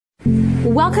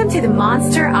Welcome to the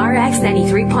Monster RX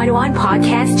 93.1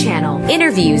 podcast channel.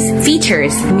 Interviews,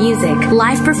 features, music,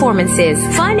 live performances,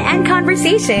 fun and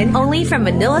conversation only from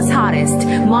Manila's hottest,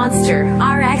 Monster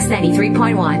RX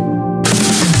 93.1.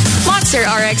 Monster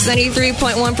RX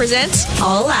 93.1 presents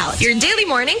All Out, your daily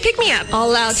morning pick-me-up.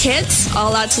 All out hits,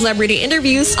 all out celebrity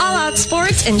interviews, all out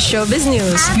sports and showbiz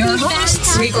news. Your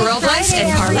hosts, Rico Robles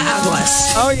and Carla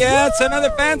Aguas. Oh yeah, it's another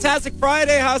fantastic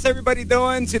Friday. How's everybody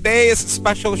doing? Today is a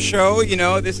special show. You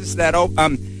know, this is that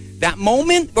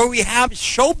moment where we have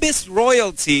showbiz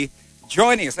royalty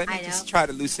joining us. Let me just try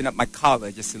to loosen up my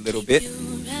collar just a little bit.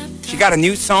 She got a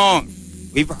new song.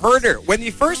 We've heard her. When we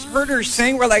first heard her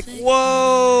sing, we're like,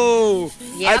 whoa.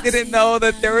 Yep. I didn't know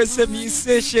that there was a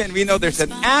musician. We know there's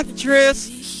an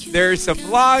actress, there's a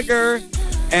vlogger,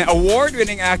 and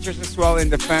award-winning actress as well in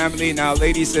the family. Now,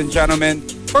 ladies and gentlemen,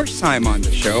 first time on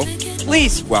the show,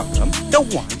 please welcome the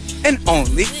one and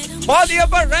only Claudia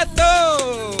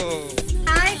Barreto.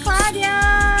 Hi, Claudia.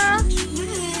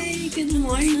 Hi, good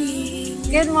morning.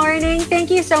 Good morning. Thank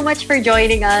you so much for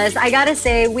joining us. I gotta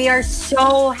say, we are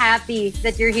so happy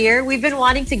that you're here. We've been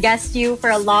wanting to guest you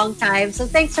for a long time, so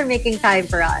thanks for making time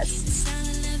for us.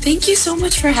 Thank you so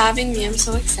much for having me. I'm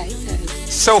so excited.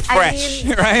 So fresh,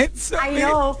 right? So I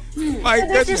know.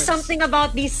 There's just something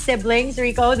about these siblings,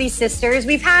 Rico, these sisters.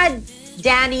 We've had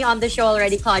Danny on the show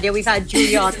already, Claudia. We've had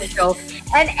Julia on the show.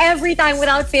 And every time,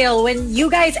 without fail, when you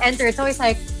guys enter, it's always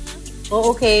like,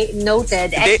 oh, okay,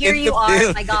 noted. And here you are.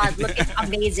 Oh my God, looking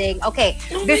amazing. Okay,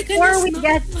 before we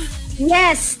get...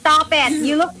 Yes, stop it.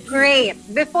 You look great.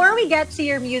 Before we get to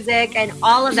your music and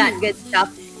all of that good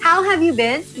stuff, how have you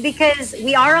been? Because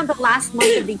we are on the last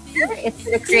month of the year. It's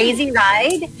been a crazy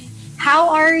ride. How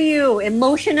are you?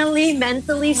 Emotionally,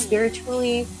 mentally,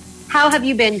 spiritually? How have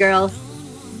you been, girl?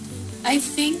 I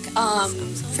think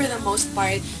for the most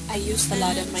part, I used a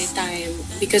lot of my time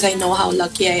because I know how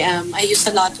lucky I am. I used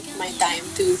a lot of my time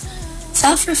to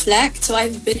self-reflect. So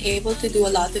I've been able to do a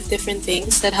lot of different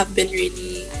things that have been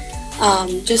really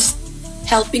just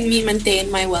helping me maintain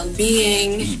my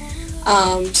well-being.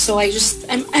 So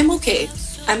I'm okay.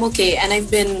 I'm okay. And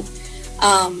I've been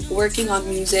working on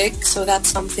music. So that's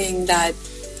something that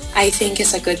I think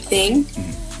is a good thing.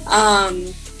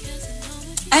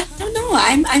 I don't know.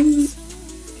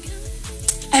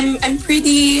 I'm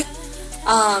pretty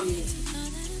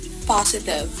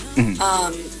positive.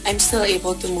 I'm still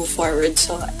able to move forward,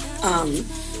 so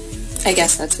I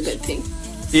guess that's a good thing.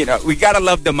 You know, we gotta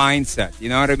love the mindset. You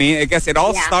know what I mean? I guess it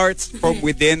all starts from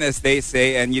within, as they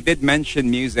say. And you did mention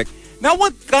music. Now,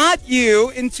 what got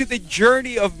you into the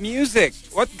journey of music?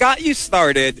 What got you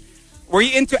started? Were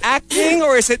you into acting,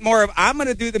 or is it more of I'm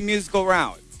gonna do the musical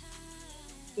route?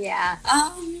 Yeah.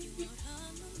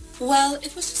 Well,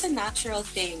 it was just a natural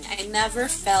thing. I never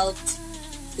felt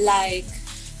like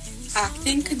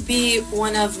acting could be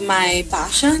one of my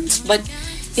passions, but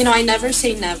you know, I never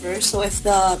say never. So if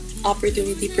the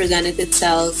opportunity presented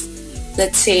itself,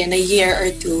 let's say in a year or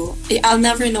two, I'll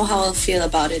never know how I'll feel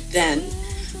about it then.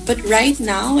 But right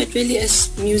now, it really is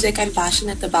music I'm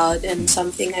passionate about and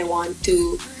something I want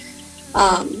to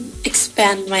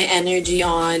expand my energy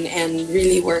on and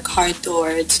really work hard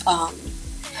towards.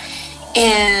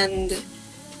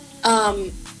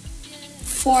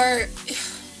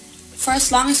 For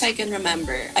as long as I can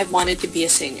remember, I've wanted to be a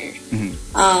singer.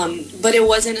 But it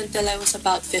wasn't until I was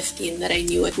about 15 that I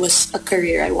knew it was a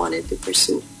career I wanted to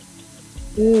pursue.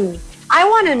 I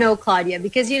want to know, Claudia,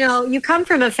 because, you know, you come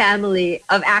from a family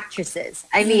of actresses.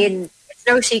 I mean, it's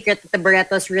no secret that the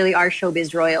Barretos really are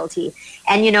showbiz royalty.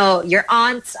 And, you know, your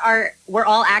aunts were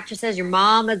all actresses, your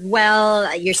mom as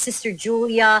well, your sister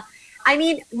Julia. I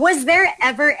mean, was there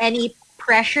ever any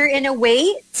pressure in a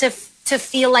way to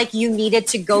feel like you needed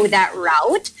to go that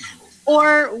route?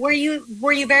 Or were you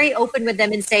very open with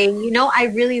them and saying, you know, I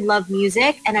really love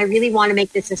music and I really want to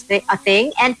make this a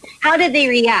thing? And how did they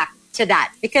react to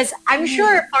that? Because I'm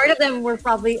sure part of them were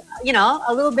probably, you know,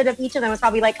 a little bit of each of them was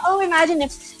probably like, oh, imagine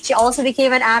if she also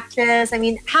became an actress. I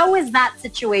mean, how was that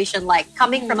situation like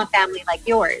coming from a family like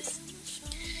yours?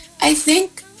 I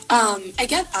think I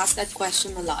get asked that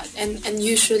question a lot. And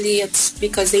usually it's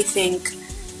because they think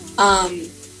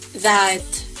that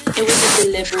it was a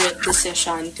deliberate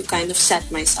decision to kind of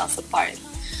set myself apart.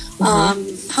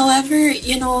 However,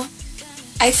 you know,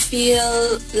 I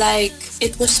feel like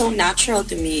it was so natural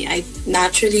to me. I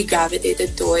naturally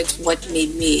gravitated towards what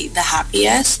made me the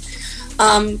happiest.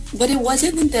 But it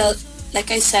wasn't until,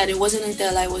 like I said, it wasn't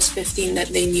until I was 15 that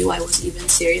they knew I was even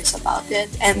serious about it.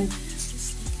 And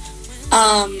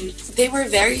they were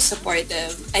very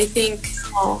supportive. I think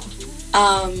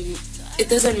it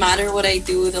doesn't matter what I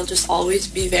do. They'll just always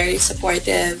be very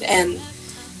supportive. And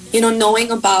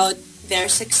knowing about their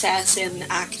success in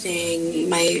acting,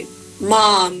 my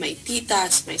mom, my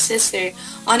titas, my sister,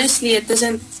 honestly,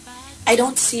 I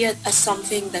don't see it as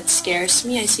something that scares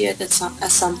me. I see it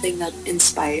as something that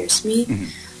inspires me.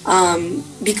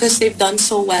 Because they've done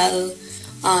so well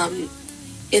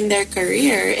in their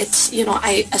career. It's,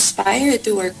 I aspire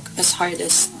to work as hard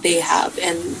as they have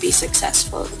and be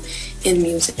successful in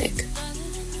music.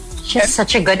 Just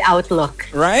such a good outlook.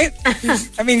 Right?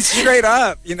 I mean, straight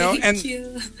up, Thank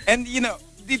you. And,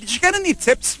 did you get any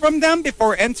tips from them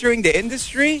before entering the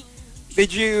industry?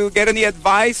 Did you get any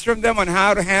advice from them on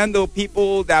how to handle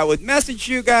people that would message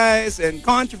you guys and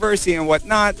controversy and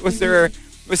whatnot? Was there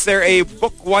a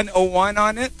book 101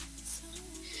 on it?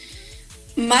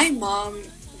 My mom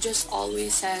just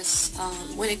always says,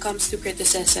 when it comes to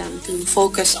criticism, to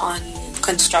focus on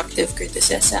constructive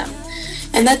criticism.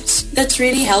 And that's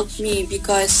really helped me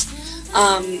because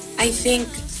I think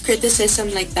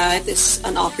criticism like that is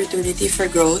an opportunity for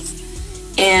growth.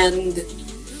 And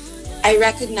I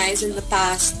recognize in the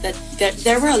past that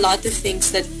there were a lot of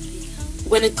things that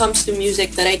when it comes to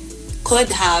music that I could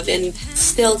have and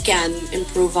still can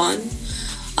improve on.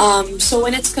 So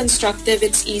when it's constructive,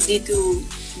 it's easy to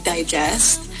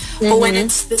digest. But when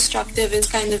it's destructive, it's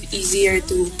kind of easier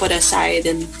to put aside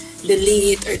and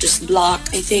delete or just block.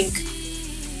 I think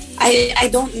I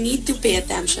don't need to pay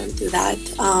attention to that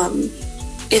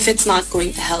if it's not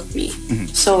going to help me.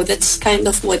 So that's kind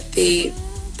of what they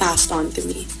passed on to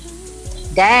me.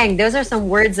 Dang, those are some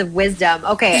words of wisdom.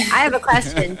 Okay, I have a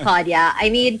question, Claudia. I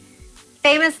mean,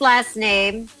 famous last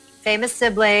name, famous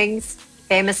siblings,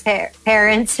 famous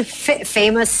parents,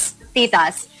 famous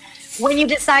titas. When you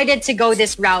decided to go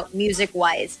this route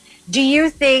music-wise, do you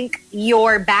think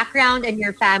your background and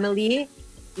your family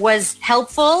was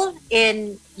helpful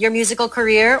in your musical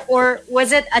career, or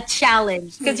was it a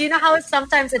challenge? Because you know how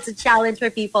sometimes it's a challenge for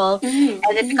people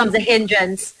and it becomes a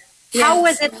hindrance. Yes. How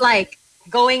was it like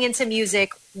going into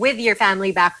music with your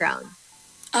family background?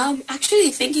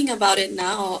 Actually, thinking about it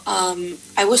now,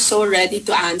 I was so ready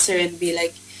to answer and be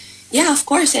like, yeah, of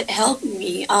course, it helped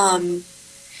me.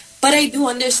 But I do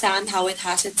understand how it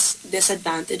has its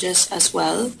disadvantages as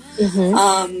well.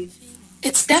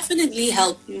 It's definitely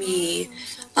helped me,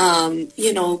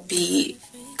 be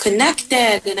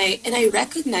connected, and I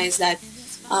recognize that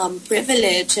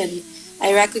privilege, and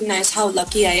I recognize how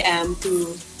lucky I am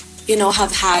to,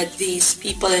 have had these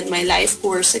people in my life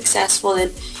who are successful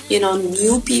and,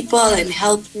 new people and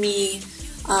helped me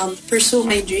pursue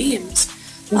my dreams.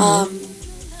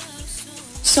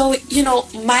 So,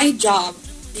 my job,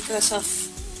 because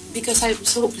I'm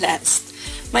so blessed,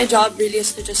 my job really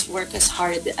is to just work as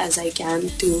hard as I can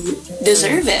to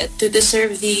deserve it, to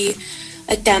deserve the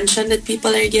attention that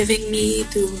people are giving me,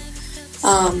 to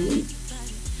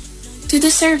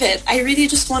deserve it. I really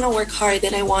just want to work hard,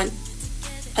 and I want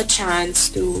a chance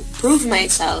to prove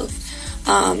myself.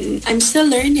 I'm still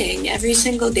learning every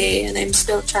single day, and I'm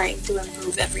still trying to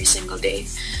improve every single day.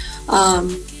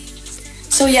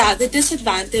 So yeah, the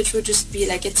disadvantage would just be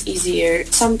like it's easier.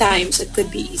 Sometimes it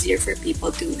could be easier for people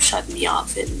to shut me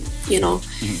off and,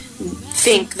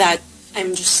 think that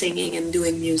I'm just singing and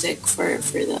doing music for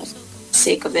the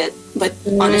sake of it. But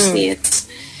honestly,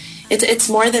 it's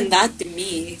more than that to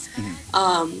me.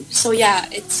 So yeah,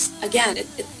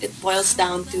 it boils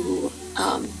down to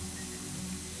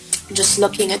just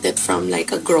looking at it from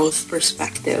like a growth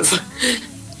perspective.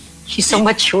 She's so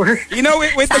mature.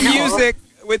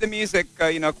 With the music,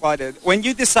 Claudia, when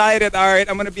you decided, all right,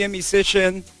 I'm going to be a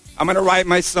musician, I'm going to write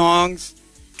my songs,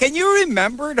 can you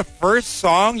remember the first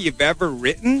song you've ever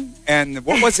written, and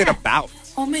what was it about?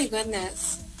 Oh my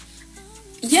goodness.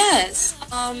 Yes.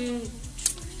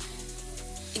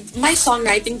 My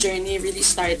songwriting journey really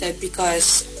started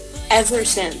because ever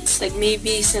since, like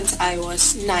maybe since I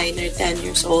was 9 or 10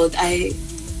 years old, I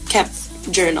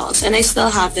kept journals, and I still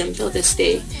have them till this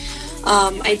day.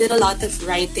 I did a lot of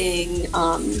writing,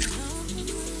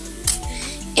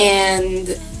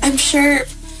 and I'm sure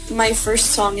my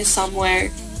first song is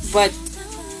somewhere, but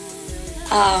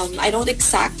I don't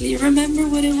exactly remember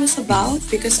what it was about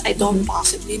because I don't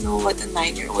possibly know what a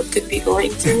 9-year-old could be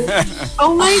going through.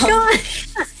 Oh my gosh!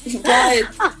 But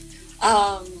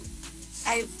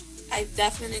I've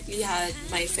definitely had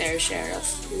my fair share of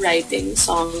writing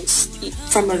songs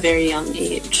from a very young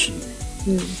age.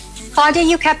 Claudia,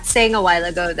 you kept saying a while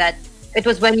ago that it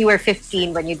was when you were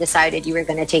 15 when you decided you were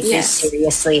going to take this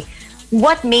seriously.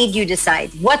 What made you decide?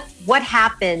 What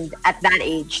happened at that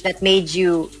age that made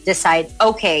you decide,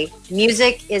 okay,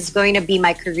 music is going to be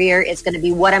my career, it's going to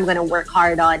be what I'm going to work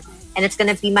hard on, and it's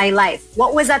going to be my life?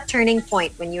 What was that turning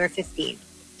point when you were 15?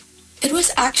 It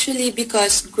was actually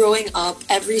because growing up,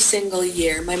 every single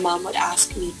year, my mom would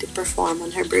ask me to perform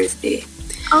on her birthday.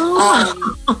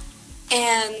 Oh.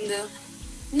 And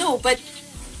no, but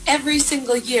every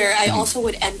single year, I also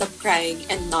would end up crying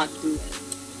and not do it.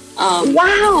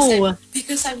 Wow.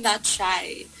 Because I'm that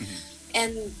shy.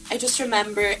 And I just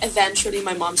remember eventually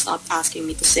my mom stopped asking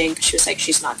me to sing because she was like,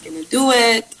 she's not going to do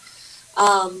it.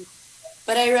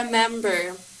 But I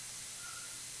remember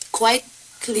quite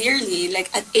clearly, like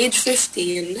at age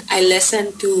 15, I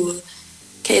listened to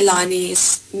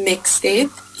Kehlani's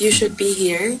mixtape, You Should Be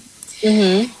Here.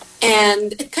 Mm-hmm.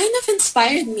 And it kind of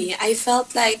inspired me. I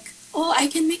felt like, oh, I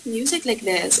can make music like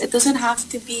this. It doesn't have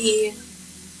to be,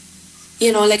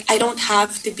 like I don't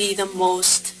have to be the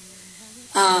most,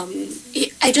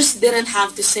 I just didn't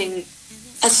have to sing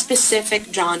a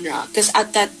specific genre. Because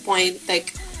at that point,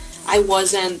 like, I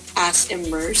wasn't as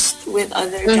immersed with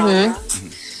other genres.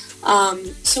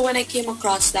 So when I came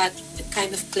across that, it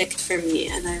kind of clicked for me.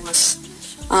 And I was,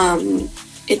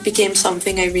 it became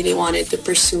something I really wanted to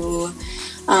pursue.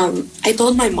 I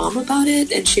told my mom about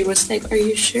it and she was like, are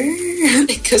you sure?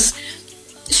 Because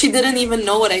she didn't even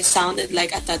know what I sounded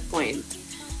like at that point.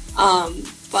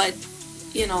 But,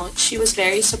 she was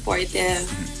very supportive.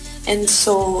 And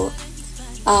so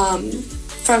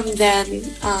from then,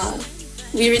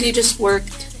 we really just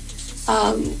worked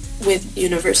with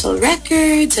Universal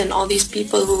Records and all these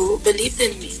people who believed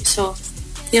in me. So,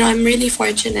 I'm really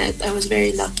fortunate. I was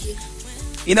very lucky.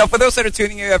 For those that are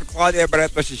tuning in, we have Claudia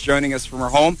Barreto. She's joining us from her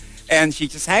home, and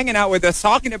she's just hanging out with us,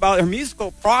 talking about her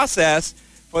musical process.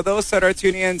 For those that are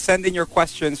tuning in, send in your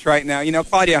questions right now.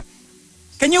 Claudia,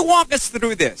 can you walk us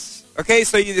through this? Okay,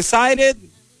 so you decided,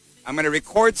 I'm going to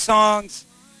record songs.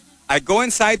 I go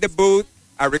inside the booth.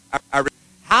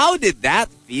 How did that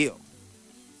feel?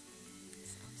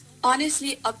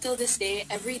 Honestly, up till this day,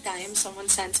 every time someone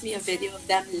sends me a video of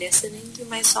them listening to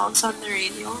my songs on the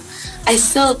radio, I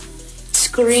still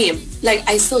scream. Like,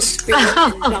 I still scream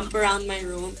and jump around my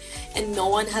room, and no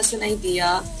one has an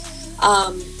idea.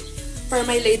 For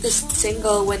my latest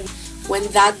single, when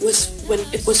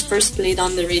it was first played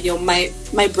on the radio, my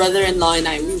brother-in-law and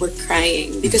I, we were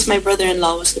crying because my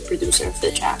brother-in-law was the producer of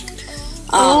the track.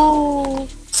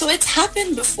 So it's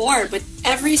happened before, but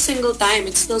every single time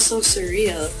it's still so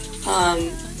surreal.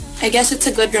 I guess it's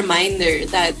a good reminder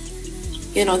that,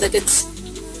 that it's,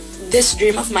 this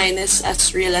dream of mine is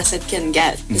as real as it can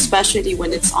get, especially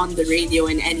when it's on the radio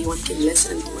and anyone can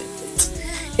listen to it.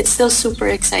 It's still super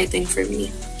exciting for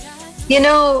me.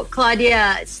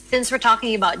 Claudia, since we're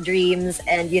talking about dreams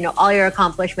and, all your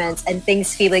accomplishments and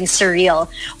things feeling surreal,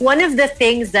 one of the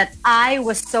things that I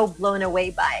was so blown away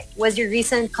by was your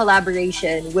recent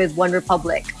collaboration with One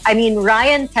Republic. I mean,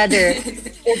 Ryan Tedder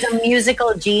is a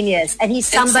musical genius, and he's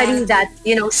somebody that,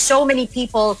 so many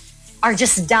people are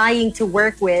just dying to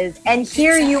work with. And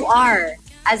here you are,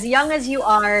 as young as you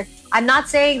are. I'm not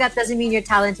saying that doesn't mean you're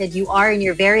talented. You are, and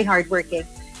you're very hardworking.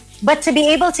 But to be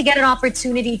able to get an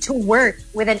opportunity to work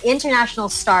with an international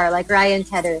star like Ryan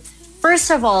Tedder,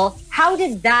 first of all, how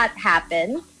did that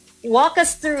happen? Walk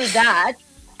us through that.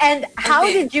 And how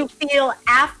did you feel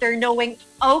after knowing,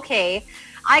 okay,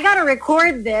 I got to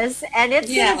record this and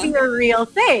it's going to be a real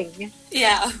thing?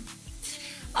 Yeah.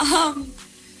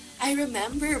 I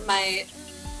remember my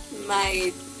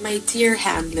dear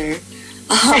handler,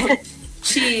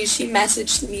 she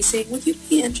messaged me saying, would you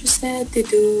be interested to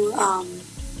do...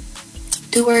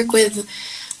 to work with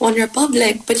One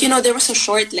Republic, but there was a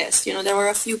short list. There were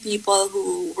a few people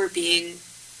who were being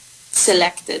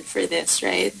selected for this,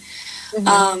 right?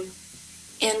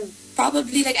 And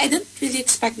probably, I didn't really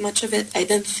expect much of it. I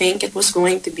didn't think it was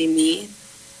going to be me.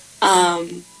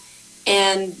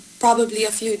 And probably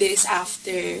a few days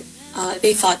after,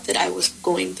 they thought that I was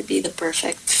going to be the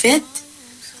perfect fit.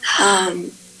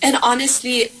 And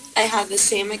honestly, I have the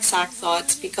same exact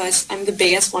thoughts because I'm the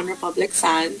biggest One Republic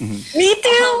fan. Me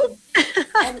too!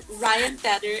 And Ryan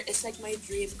Tedder is like my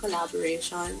dream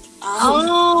collaboration.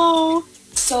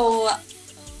 So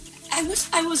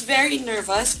I was very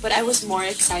nervous, but I was more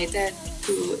excited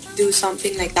to do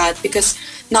something like that because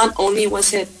not only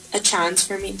was it a chance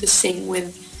for me to sing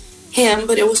with him,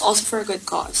 but it was also for a good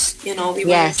cause. We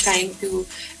were trying to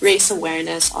raise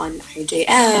awareness on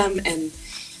RJM and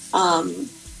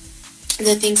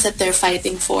the things that they're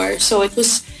fighting for. So it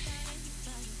was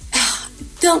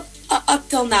up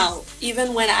till now,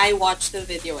 even when I watch the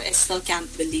video, I still can't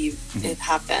believe it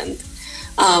happened.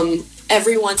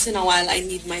 Every once in a while, I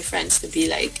need my friends to be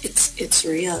like, it's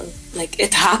real. Like,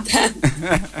 it happened.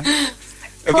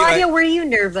 Claudia, were you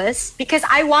nervous? Because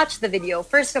I watched the video.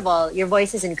 First of all, your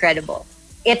voice is incredible.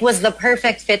 it was the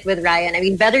perfect fit with Ryan. I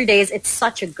mean, Better Days, it's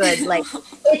such a good, like,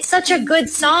 it's such a good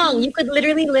song. You could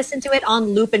literally listen to it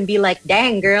on loop and be like,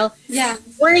 dang, girl. Yeah.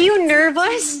 Were you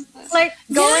nervous? Like,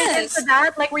 going Yes. into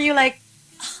that? Like, were you like,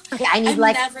 okay, I need I'm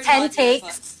like never 10 not takes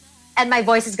nervous. and my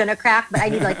voice is going to crack, but I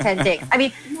need like 10 takes. I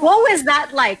mean, what was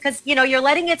that like? Because, you know, you're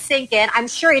letting it sink in. I'm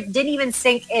sure it didn't even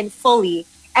sink in fully.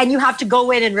 And you have to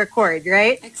go in and record,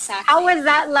 right? Exactly. How was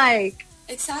that like?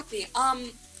 Exactly.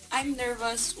 I'm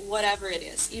nervous, whatever it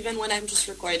is, even when I'm just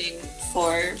recording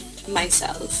for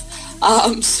myself.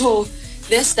 So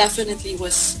this definitely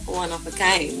was one of a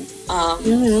kind.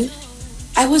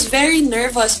 I was very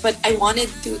nervous, but I wanted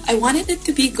it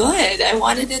to be good. I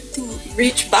wanted it to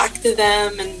reach back to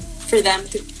them and for them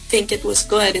to think it was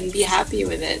good and be happy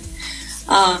with it.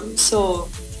 So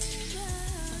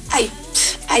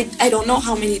I don't know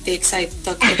how many takes I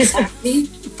took exactly,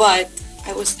 but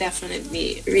I was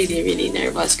definitely really, really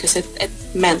nervous because it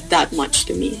meant that much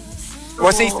to me.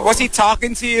 Was he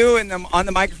talking to you on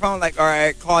the microphone like, all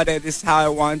right, Claudia, this is how I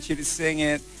want you to sing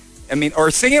it? I mean,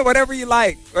 or sing it whatever you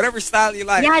like, whatever style you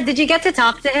like. Yeah, did you get to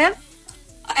talk to him?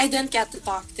 I didn't get to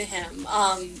talk to him,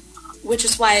 which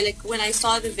is why, like, when I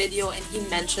saw the video and he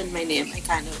mentioned my name, I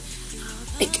kind of,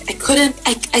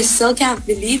 I still can't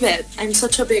believe it. I'm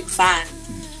such a big fan.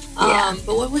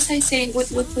 But what was I saying? What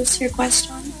was your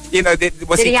question? You know, did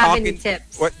he have talking? any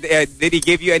tips? Did he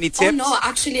give you any tips? Oh no,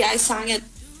 actually, I sang it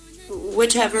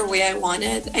whichever way I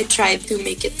wanted. I tried to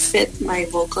make it fit my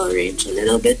vocal range a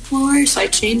little bit more, so I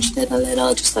changed it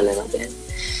just a little bit.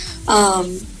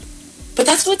 But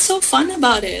that's what's so fun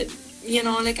about it. You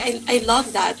know, like I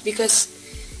love that because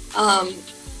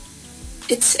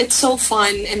it's so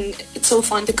fun, and it's so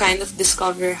fun to kind of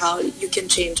discover how you can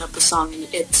change up a song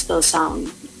and it still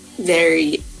sound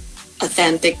very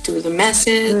authentic to the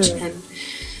message and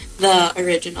the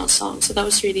original song. So that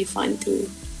was really fun to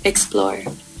explore.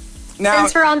 Now,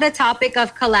 Since we're on the topic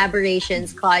of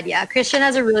collaborations, Claudia, Christian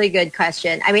has a really good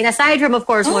question. I mean, aside from, of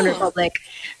course, One Republic,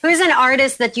 who's an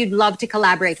artist that you'd love to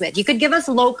collaborate with? You could give us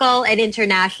local and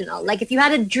international. Like, if you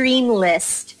had a dream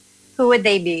list, who would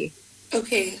they be?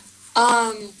 Okay.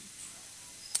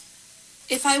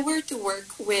 If I were to work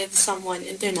with someone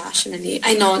internationally,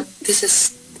 I know this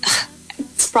is,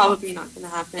 it's probably not going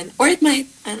to happen. Or it might,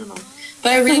 I don't know.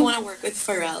 But I really want to work with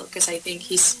Pharrell because I think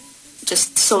he's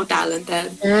just so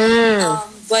talented.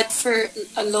 But for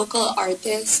a local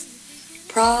artist,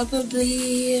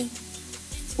 probably,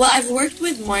 well, I've worked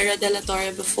with Moira De La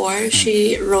Torre before.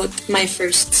 She wrote my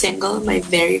first single, my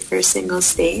very first single,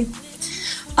 Stay.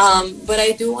 But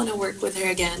I do want to work with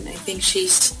her again. I think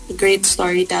she's a great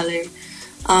storyteller.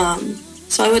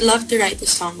 So I would love to write a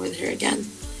song with her again.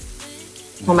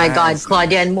 Oh my God,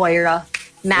 Claudia and Moira.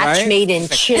 Match Right? made in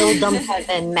chilldom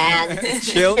heaven, man.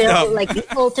 Chilldom. Like the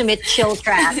ultimate chill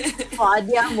track.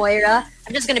 Claudia, Moira.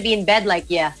 I'm just going to be in bed like,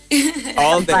 yeah.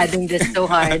 all I'm day. vibing this so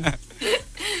hard.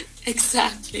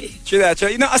 Exactly. True that. True.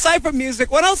 You know, aside from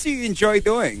music, what else do you enjoy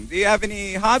doing? Do you have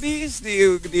any hobbies? Do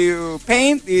you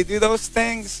paint? Do you do those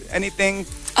things? Anything?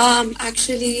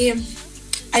 Actually,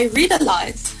 I read a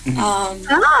lot.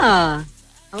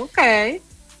 Okay.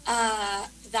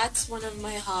 That's one of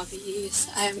my hobbies.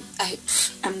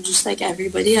 I'm just like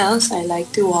everybody else. I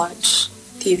like to watch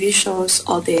TV shows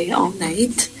all day, all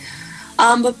night.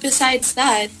 But besides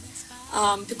that,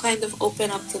 to kind of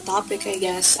open up the topic, I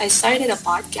guess, I started a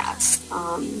podcast.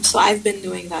 So I've been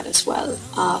doing that as well,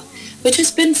 which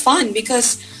has been fun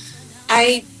because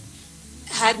I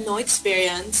had no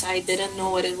experience. I didn't know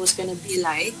what it was going to be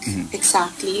like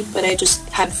exactly, but I just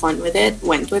had fun with it,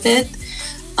 went with it.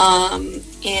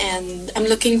 And I'm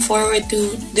looking forward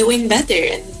to doing better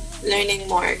and learning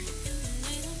more.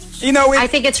 You know, I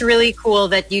think it's really cool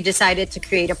that you decided to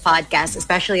create a podcast,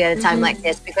 especially at a time like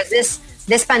this, because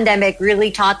this pandemic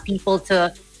really taught people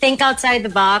to think outside the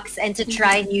box and to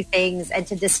try new things and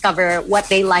to discover what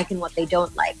they like and what they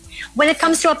don't like. When it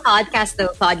comes to a podcast, though,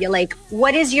 Claudia, like,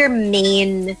 what is your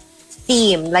main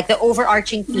theme, like the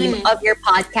overarching theme of your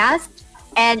podcast?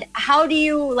 And how do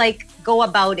you, like, go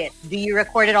about it? Do you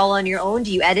record it all on your own?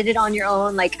 Do you edit it on your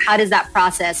own? Like, how does that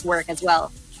process work as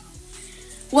well?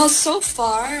 Well, so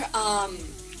far,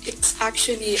 it's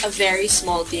actually a very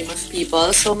small team of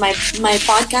people. So my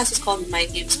podcast is called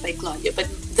Mind Games by Claudia, but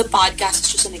the podcast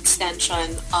is just an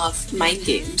extension of Mind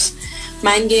Games.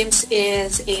 Mind Games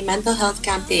is a mental health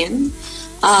campaign.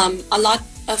 A lot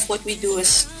of what we do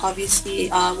is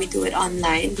obviously we do it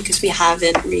online because we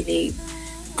haven't really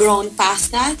grown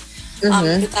past that.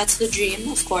 But that's the dream,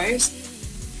 of course.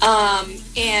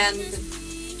 And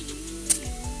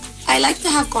I like to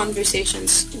have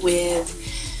conversations with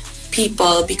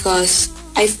people because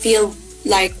I feel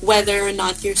like whether or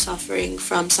not you're suffering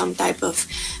from some type of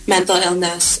mental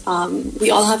illness,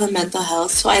 we all have a mental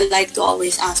health. So I like to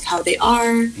always ask how they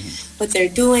are, what they're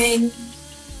doing,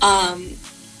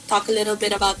 talk a little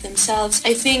bit about themselves.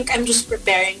 I think I'm just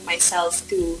preparing myself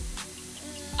to,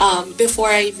 before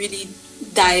I really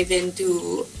dive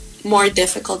into more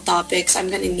difficult topics, I'm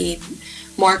going to need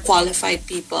more qualified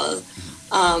people.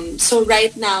 So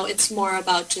right now, it's more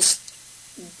about just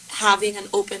having an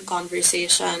open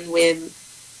conversation with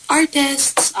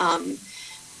artists,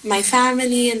 my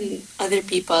family, and other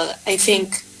people. I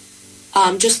think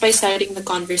just by starting the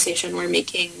conversation, we're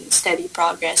making steady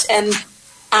progress. And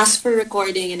as for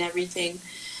recording and everything,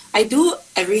 I do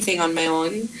everything on my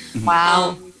own.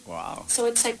 Wow. Wow. So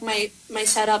it's like my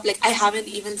setup, like I haven't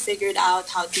even figured out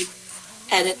how to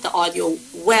edit the audio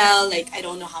well. Like I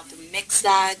don't know how to mix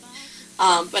that.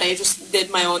 But I just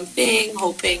did my own thing,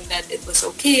 hoping that it was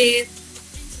okay.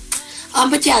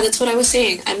 But yeah, that's what I was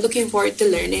saying. I'm looking forward to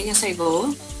learning as I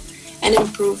go and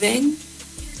improving.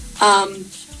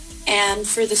 And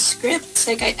for the scripts,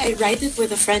 like I write it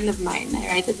with a friend of mine. I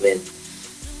write it with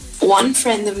one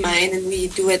friend of mine, and we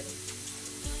do it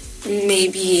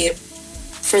maybe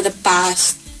for the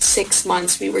past 6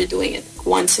 months. We were doing it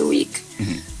once a week.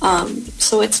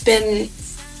 So it's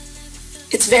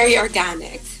very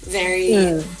organic,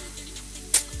 very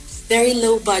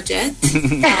low budget,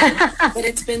 but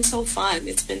it's been so fun.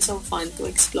 It's been so fun to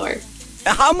explore.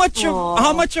 How much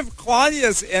of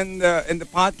Claudia's in the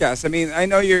podcast? I mean, I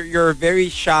know you're a very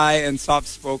shy and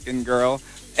soft-spoken girl,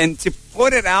 and to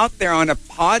put it out there on a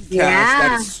podcast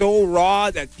that's so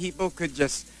raw that people could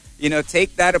just,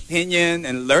 take that opinion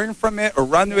and learn from it or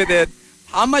run with it.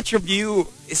 How much of you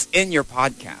is in your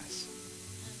podcast?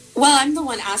 Well, I'm the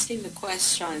one asking the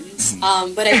questions,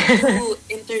 but I do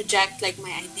interject like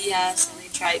my ideas, and I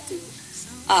try to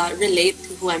relate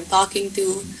to who I'm talking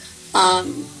to.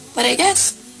 But I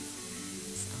guess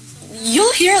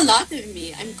you'll hear a lot of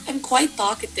me. I'm quite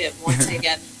talkative once I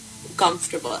get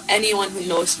comfortable. Anyone who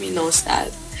knows me knows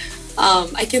that.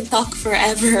 I can talk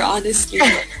forever, honestly.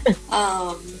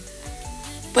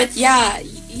 But yeah,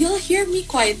 you'll hear me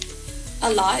quite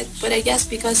a lot. But I guess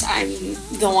because I'm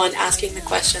the one asking the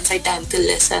questions, I tend to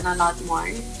listen a lot more.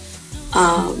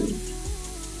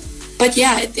 But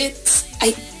yeah,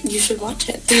 you should watch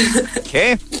it.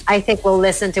 Okay. I think we'll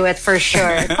listen to it for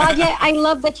sure. Claudia, I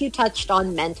love that you touched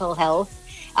on mental health.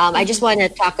 I just want to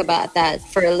talk about that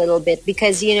for a little bit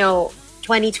because,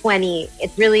 2020,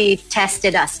 it really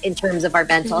tested us in terms of our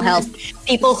mental health.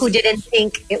 People who didn't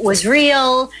think it was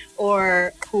real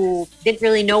or who didn't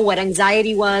really know what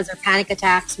anxiety was or panic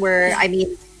attacks were. I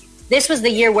mean, this was the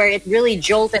year where it really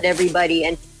jolted everybody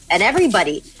and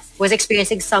everybody was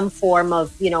experiencing some form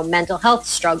of, mental health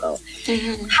struggle.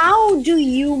 How do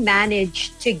you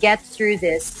manage to get through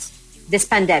this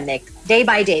pandemic day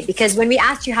by day? Because when we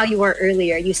asked you how you were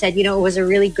earlier, you said, it was a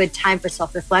really good time for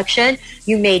self-reflection.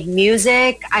 You made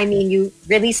music. I mean, you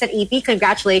released an EP.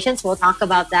 Congratulations. We'll talk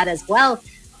about that as well.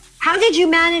 How did you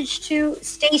manage to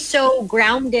stay so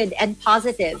grounded and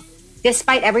positive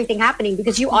despite everything happening?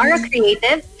 Because you are a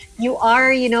creative. You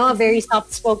are, a very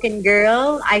soft-spoken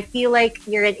girl. I feel like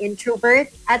you're an introvert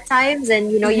at times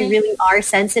and, you really are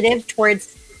sensitive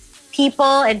towards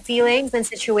people and feelings and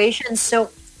situations.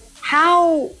 So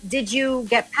how did you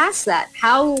get past that?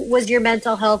 How was your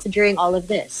mental health during all of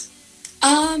this?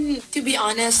 To be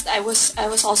honest, I was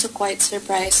also quite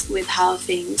surprised with how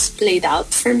things played out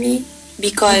for me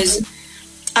because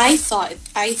I thought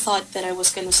that I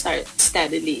was going to start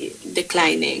steadily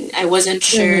declining. I wasn't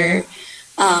sure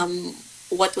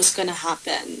what was going to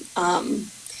happen.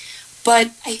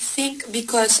 But I think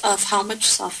because of how much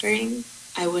suffering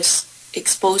I was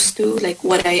exposed to, like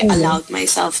what I allowed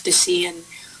myself to see and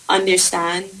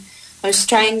understand, I was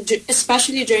trying to,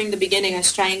 especially during the beginning, I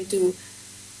was trying to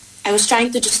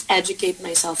just educate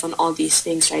myself on all these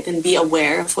things, right, and be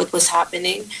aware of what was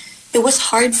happening. It was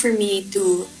hard for me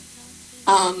to,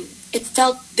 it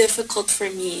felt difficult for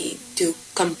me to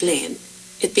complain.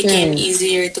 It became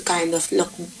easier to kind of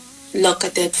look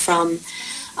at it from,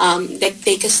 like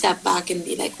take a step back and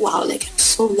be like, wow, like I'm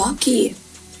so lucky.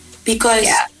 Because,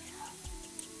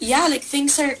 like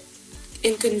things are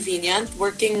inconvenient.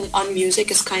 Working on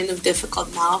music is kind of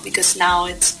difficult now because now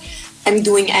I'm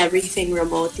doing everything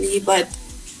remotely. But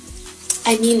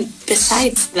I mean,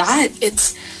 besides that,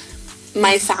 it's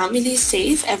my family's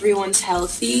safe. Everyone's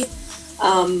healthy.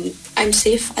 I'm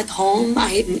safe at home.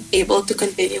 I'm able to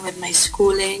continue with my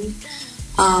schooling.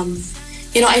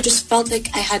 I just felt like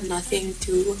I had nothing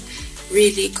to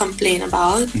really complain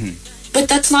about. But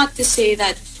that's not to say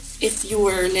that if you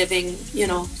were living,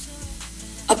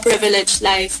 a privileged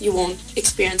life, you won't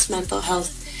experience mental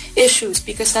health issues,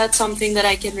 because that's something that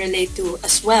I can relate to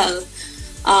as well.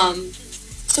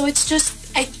 So it's just,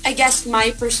 I guess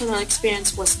my personal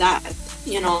experience was that,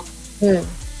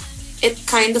 it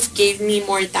kind of gave me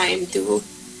more time to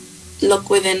look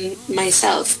within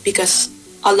myself, because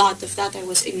a lot of that I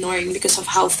was ignoring because of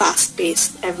how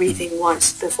fast-paced everything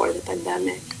was before the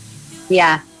pandemic.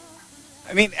 Yeah.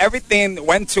 I mean, everything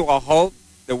went to a halt.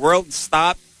 The world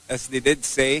stopped, as they did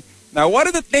say. Now, what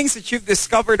are the things that you've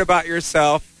discovered about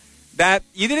yourself that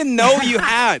you didn't know you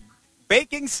had?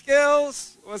 Baking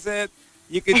skills? Was it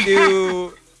you could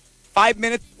do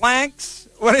 5-minute planks?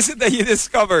 What is it that you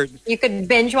discovered? You could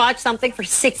binge watch something for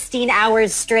 16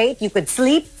 hours straight. You could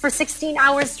sleep for 16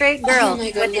 hours straight. Girl, oh my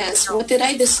goodness. What did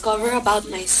I discover about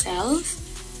myself?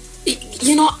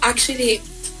 Actually,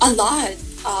 a lot.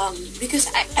 Because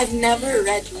I've never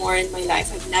read more in my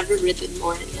life. I've never written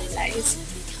more in my life.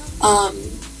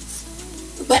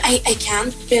 But I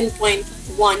can't pinpoint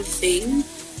one thing.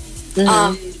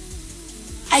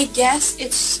 I guess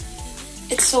it's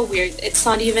so weird. It's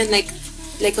not even like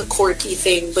a quirky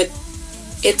thing, but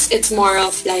it's more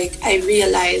of like, I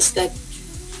realized that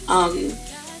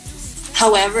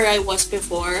however I was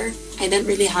before, I didn't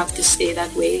really have to stay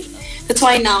that way. That's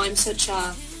why now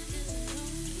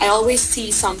I always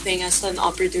see something as an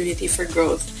opportunity for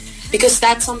growth, because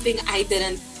that's something I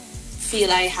didn't feel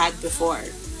I had before.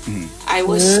 I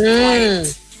was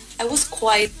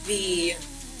quite the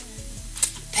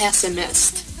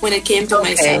pessimist when it came to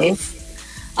myself.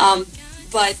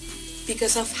 But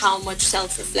because of how much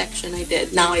self-reflection I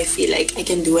did, now I feel like I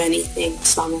can do anything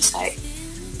as long as I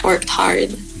worked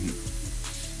hard.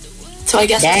 So I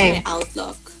guess it's my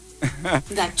outlook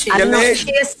that changed. I don't know, is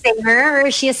she a singer or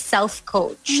is she a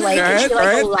self-coach? Like, is she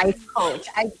like a life coach?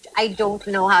 I don't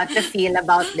know how to feel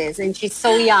about this. And she's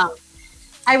so young.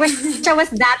 I wish I was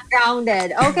that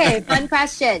grounded. Okay, fun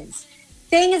questions.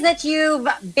 Things that you've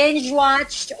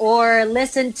binge-watched or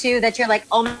listened to that you're like,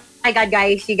 oh my God,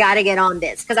 guys, you got to get on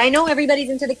this. Because I know everybody's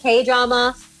into the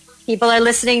K-drama. People are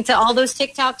listening to all those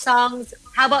TikTok songs.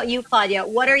 How about you, Claudia?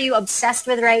 What are you obsessed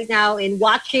with right now in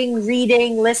watching,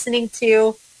 reading, listening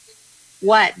to?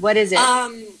 What is it?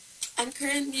 I'm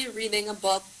currently reading a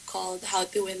book called How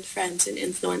to Win Friends and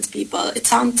Influence People. It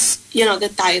sounds,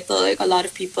 the title, like a lot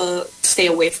of people stay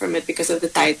away from it because of the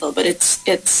title, but it's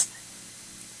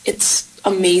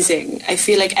amazing. I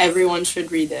feel like everyone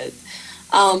should read it.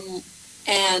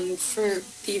 And for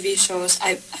TV shows,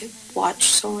 I've watched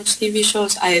so much TV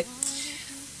shows. I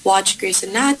watched Grey's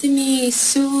Anatomy,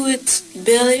 Suits,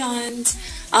 Billions.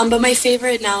 But my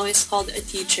favorite now is called A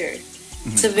Teacher.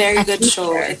 It's a very good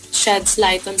show. It sheds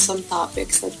light on some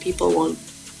topics that people won't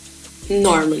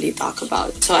normally talk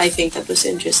about. So I think that was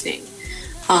interesting.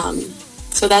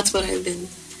 So that's what I've been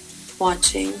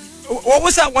watching. What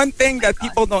was that one thing that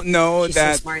people don't know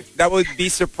that would be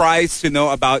surprised to know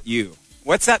about you?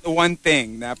 What's that one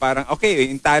thing na parang, okay,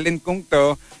 in talent kong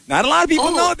to, not a lot of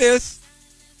people know this.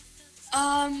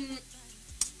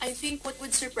 I think what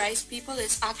would surprise people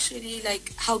is actually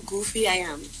like how goofy I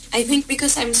am. I think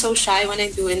because I'm so shy when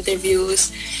I do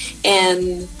interviews,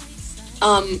 and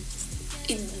I'm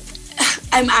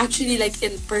actually like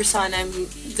in person, I'm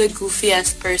the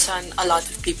goofiest person a lot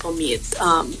of people meet.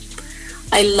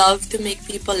 I love to make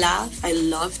people laugh. I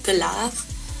love to laugh.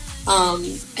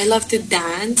 I love to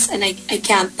dance, and I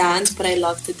can't dance, but I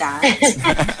love to dance.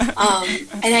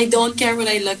 And I don't care what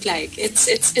I look like.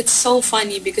 It's so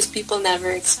funny because people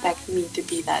never expect me to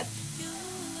be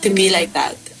like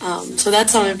that. So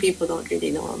that's something people don't really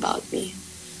know about me.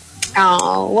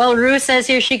 Oh, well, Rue says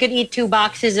here she could eat 2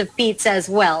 boxes of pizza as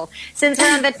well. Since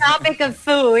we're on the topic of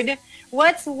food,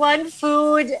 what's one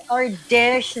food or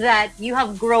dish that you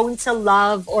have grown to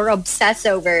love or obsess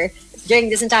over during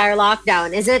this entire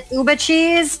lockdown? Is it ube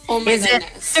cheese? Oh my goodness. It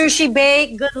sushi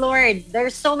bake? Good Lord.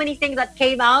 There's so many things that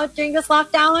came out during this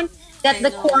lockdown that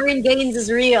the quarantine is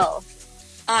real.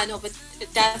 No, but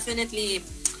definitely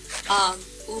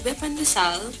ube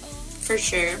pandesal, for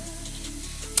sure.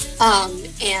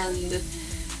 And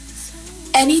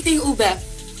anything ube,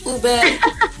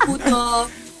 puto,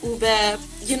 ube,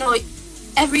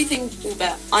 everything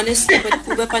ube, honestly. But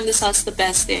ube pandesal is the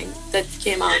best thing that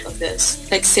came out of this.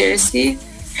 Like, seriously,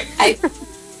 I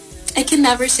can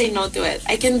never say no to it.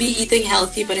 I can be eating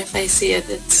healthy, but if I see it,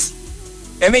 it's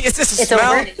just the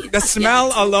smell. The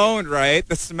smell alone, right?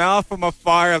 The smell from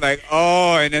afar, like,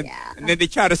 oh, and then they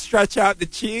try to stretch out the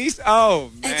cheese.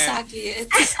 Oh, man. Exactly.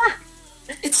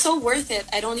 It's so worth it.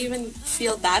 I don't even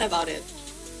feel bad about it.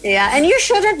 Yeah, and you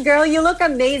shouldn't, girl. You look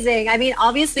amazing. I mean,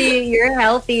 obviously, you're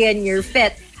healthy and you're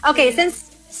fit. Okay, since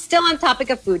still on topic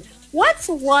of food, what's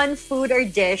one food or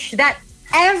dish that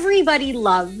everybody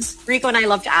loves? Rico and I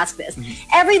love to ask this.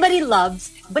 Everybody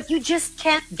loves, but you just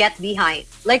can't get behind.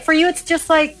 Like for you, it's just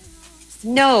like,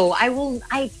 no,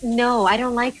 no, I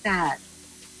don't like that.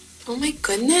 Oh my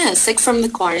goodness. Like from the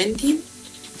quarantine?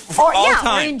 Or All yeah,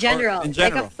 time, or in general. in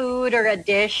general. Like a food or a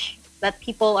dish that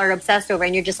people are obsessed over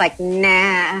and you're just like,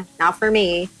 nah, not for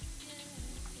me.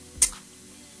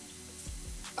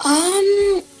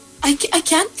 I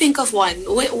can't think of one.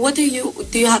 What do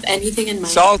you have anything in mind?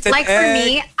 Salted Like egg. for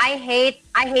me, I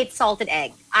hate salted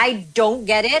egg. I don't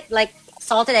get it. Like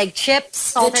salted egg chips,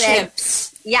 salted the egg.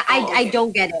 chips. Yeah, Oh, I okay.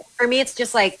 don't get it. For me, it's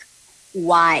just like,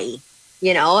 why?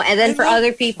 You know? And then for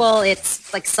other people,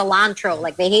 it's like cilantro.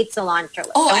 Like they hate cilantro.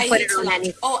 Like, Oh, don't I put hate it on cilantro.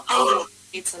 anything. Oh, I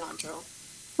hate cilantro.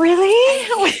 Really?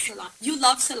 I hate cilantro. You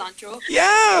love cilantro?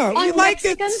 Yeah, we On like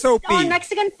Mexican, it soapy. On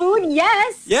Mexican food,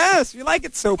 yes. Yes, we like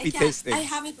it soapy I tasting.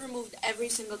 have it removed every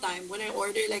single time when I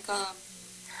order like a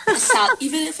salad.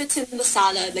 Even if it's in the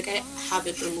salad, like I have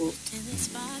it removed.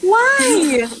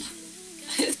 Why?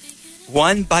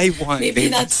 One by one. Maybe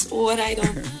that's what I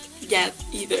don't get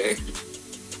either.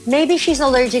 Maybe she's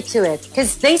allergic to it.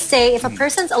 Because they say if a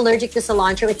person's allergic to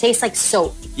cilantro, it tastes like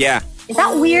soap. Yeah. Is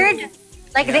that weird?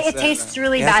 Like Yes, it tastes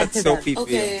really it has bad that to them. soapy feel.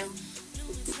 Okay.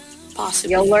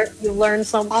 Possibly. You learn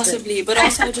something. Possibly. But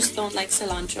also I just don't like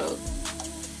cilantro.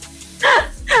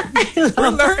 I We're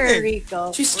love her, learning.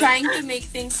 Rico. She's trying to make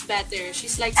things better.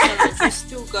 She's like cilantro's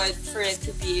too good for it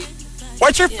to be.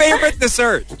 What's your favorite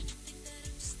dessert?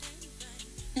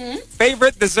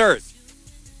 Favorite dessert?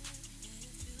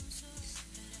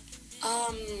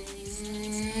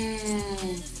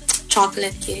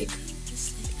 Chocolate cake.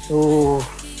 Ooh.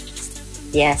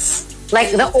 Yes.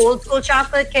 Like the old school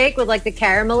chocolate cake with like the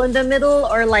caramel in the middle,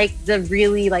 or like the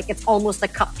really like it's almost a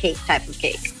cupcake type of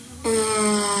cake.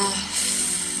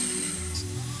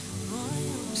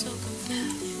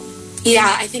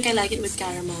 Yeah, I think I like it with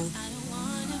caramel.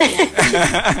 So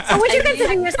would you I really consider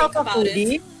have to yourself a think about it.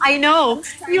 foodie? I know.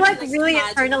 You like really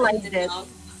imagine internalized in it. mouth.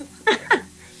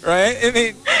 Right? I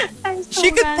mean, I'm so she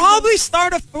could mad. probably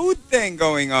start a food thing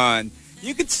going on.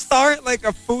 You could start like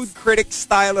a food critic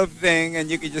style of thing, and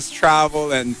you could just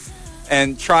travel and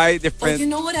try Oh, different. you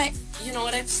know what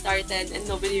I've started and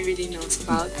nobody really knows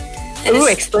about. And Ooh,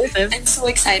 it's- exclusive. I'm so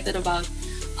excited about.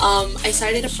 I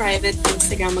started a private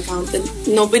Instagram account that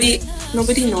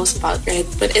nobody knows about, right?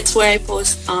 But it's where I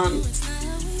post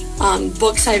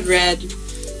books I've read,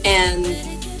 and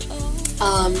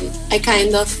I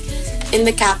kind of in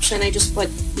the caption I just put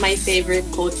my favorite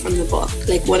quote from the book,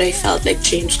 like what I felt like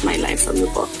changed my life from the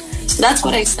book. So that's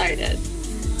what I started.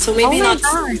 So maybe Oh my not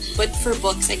gosh. food, but for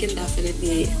books I can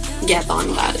definitely get on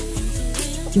that.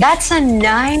 That's a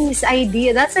nice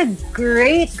idea. That's a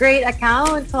great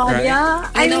account,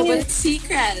 Claudia. I know, mean, but it's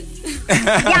secret.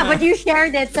 yeah, but you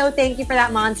shared it, so thank you for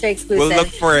that Monster exclusive. We'll look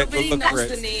for it. Nobody We'll look for knows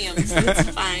the it. names. So it's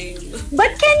fine.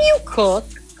 But can you cook,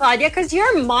 Claudia? Because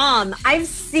your mom, I've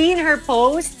seen her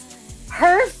post.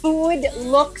 Her food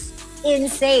looks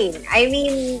insane. I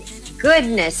mean,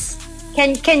 goodness.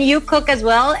 Can you cook as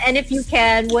well? And if you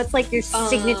can, what's like your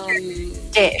signature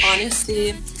dish?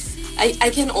 Honestly, I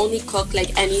can only cook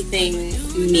like anything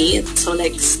meat, so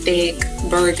like steak,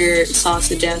 burger,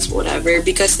 sausages, whatever.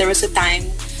 Because there was a time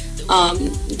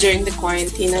during the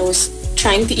quarantine I was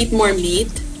trying to eat more meat,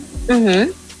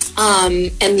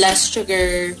 and less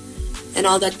sugar, and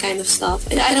all that kind of stuff.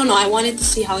 I don't know. I wanted to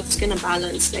see how it's gonna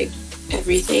balance like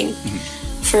everything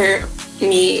for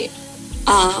me.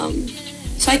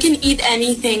 So I can eat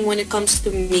anything when it comes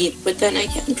to meat, but then I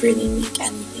can't really make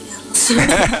anything else.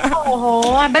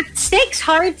 Oh, but steak's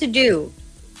hard to do.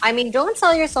 I mean, don't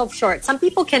sell yourself short. Some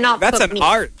people cannot That's cook an meat.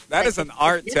 art. That Like, is an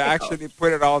art to difficult. actually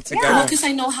put it all Well, together. because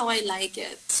I know how I like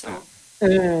it. So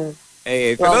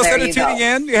Hey, for Well, those there that are you tuning go.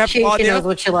 in, we have She Claudia. knows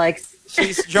what she likes.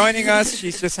 She's joining us.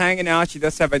 She's just hanging out. She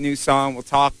does have a new song. We'll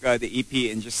talk the EP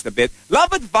in just a bit.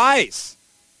 Love advice.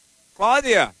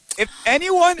 Claudia, if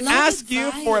anyone Love asks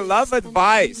you for advice. love Oh my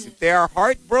advice, goodness. if they are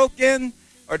heartbroken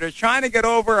or they're trying to get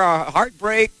over a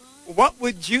heartbreak, what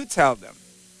would you tell them?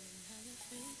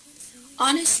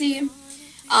 honestly,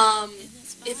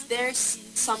 if there's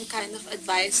some kind of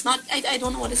advice, I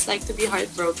don't know what it's like to be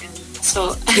heartbroken.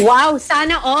 So Wow,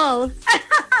 sana all.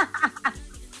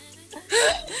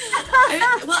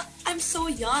 I'm so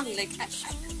young. Like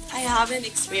I haven't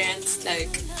experienced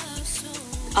like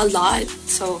a lot.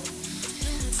 So,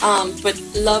 but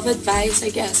love advice,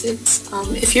 I guess it's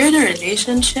if you're in a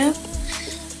relationship,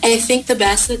 I think the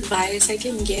best advice I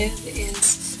can give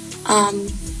is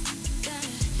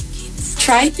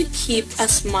try to keep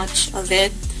as much of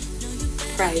it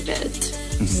private.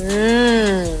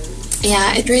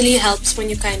 yeah, it really helps when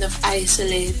you kind of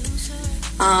isolate.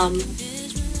 Um,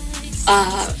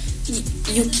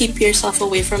 you keep yourself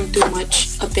away from too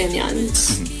much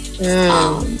opinions.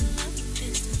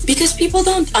 Because people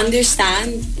don't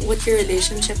understand what your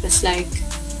relationship is like.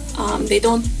 They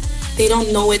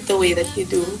don't know it the way that you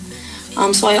do.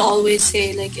 So I always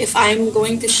say, like, if I'm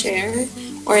going to share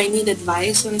or I need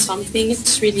advice on something,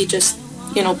 it's really just,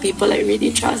 people I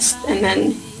really trust. And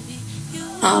then,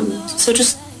 so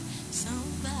just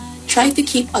try to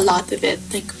keep a lot of it,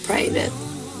 like, private.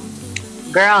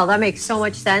 Girl, that makes so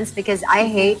much sense because I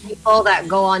hate people that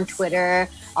go on Twitter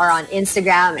or on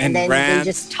Instagram and then rant. they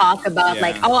just talk about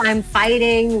like, oh, I'm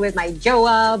fighting with my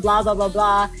joa, blah, blah, blah,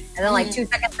 blah. And then like 2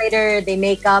 seconds later, they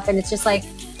make up and it's just like,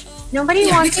 nobody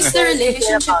wants because to the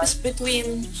relationship is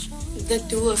between the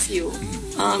two of you.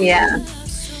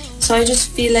 So I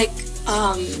just feel like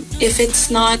if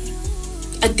it's not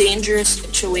a dangerous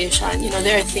situation,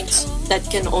 there are things that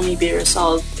can only be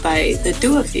resolved by the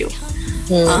two of you.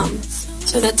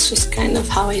 So that's just kind of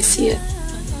how I see it.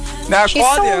 Now, She's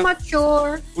Claudia, so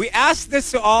mature. we asked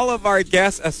this to all of our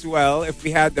guests as well if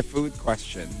we had the food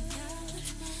question.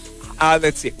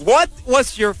 Let's see. What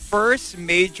was your first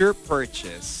major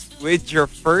purchase with your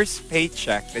first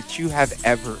paycheck that you have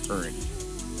ever earned?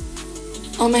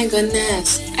 Oh my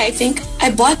goodness. I think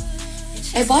I bought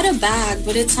a bag,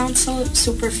 but it sounds so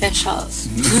superficial.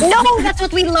 No, that's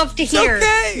what we love to hear.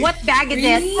 Okay. What bag is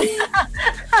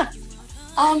it?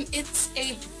 It's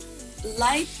a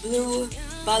light blue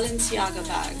Balenciaga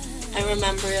bag. I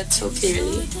remember it so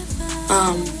clearly.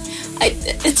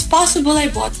 It's possible I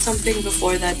bought something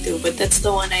before that too, but that's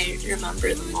the one I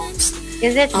remember the most.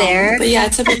 Is it there? But yeah,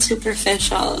 it's a bit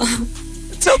superficial.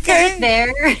 It's okay. Is it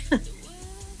there?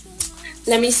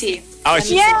 Let me see. Oh,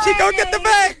 she go get the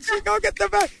bag. She go get the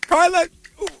bag. Carla,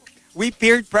 we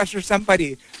peer pressure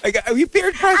somebody. Like, we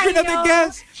peer pressure another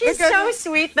guest. She's so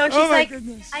sweet though. She's like,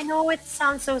 goodness. I know it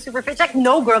sounds so superficial. She's like,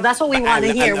 no, girl, that's what we want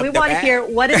to hear. We want to hear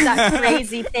what is that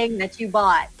crazy thing that you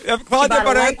bought. Claudia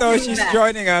Barreto, she's she's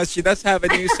joining us. She does have a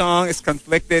new song. It's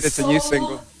Conflicted. It's a new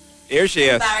single. Here she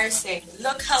is. Embarrassing.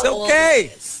 Look how It's old okay.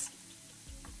 it is.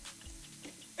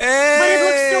 Hey, But it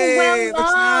looks so well it looks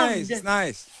loved. nice. It's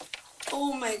nice.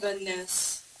 Oh my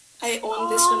goodness. I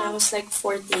owned this when I was like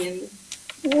 14.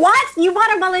 What? You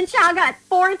bought a Balenciaga at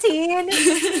 14?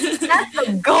 That's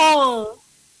the goal.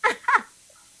 I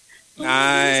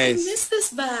Nice. miss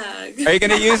this bag. Are you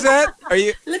gonna use it? Are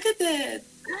you? Look at it.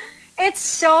 It's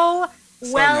so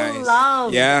well nice.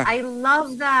 loved. Yeah. I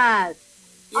love that.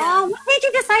 Yeah. Oh, what made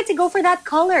you decide to go for that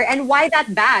color? And why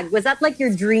that bag? Was that like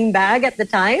your dream bag at the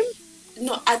time?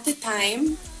 No, at the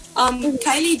time,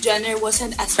 Kylie Jenner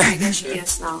wasn't as big as she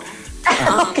is now.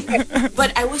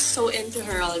 But I was so into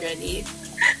her already.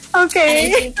 And I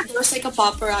Okay. think there was like a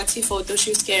paparazzi photo. She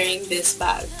was carrying this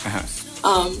bag.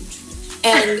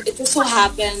 And it just so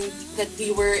happened that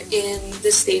we were in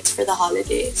the States for the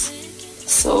holidays.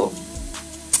 So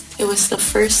it was the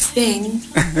first thing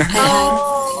I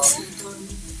had.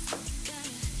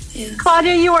 Yeah.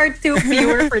 Claudia, you are too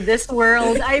pure for this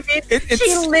world. I mean, It's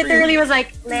she literally was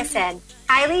like, listen,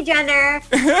 Kylie Jenner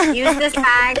used this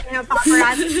bag,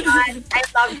 paparazzi shot. I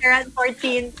loved her at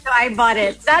 14, so I bought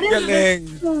it. That is Galing.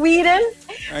 the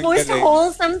sweetest, most galing.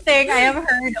 wholesome thing I have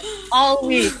heard all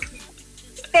week.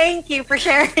 Thank you for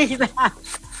sharing that.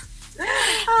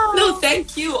 No,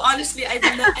 thank you. Honestly, I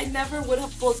never would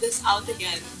have pulled this out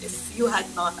again if you had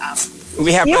not asked me.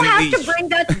 We have You have unleashed. to bring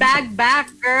that bag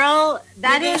back, girl.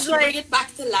 That Maybe I is should bring like, it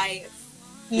back to life.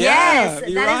 Yeah, yes,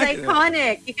 you're that right. is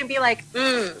iconic. You can be like,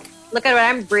 look at what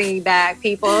I'm bringing back,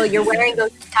 people. You're wearing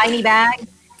those tiny bags.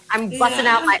 I'm busting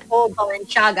out my old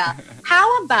Balenciaga.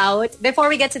 How about, before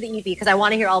we get to the EP, because I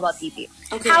want to hear all about the EP,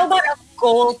 Okay. how about a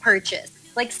goal purchase?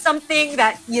 Like something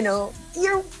that,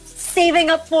 you're saving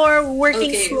up for,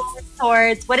 working Okay.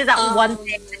 towards. What is that one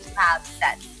thing that you have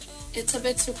set? It's a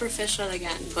bit superficial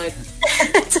again, but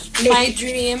my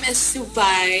dream is to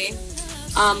buy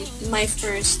my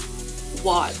first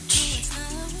watch.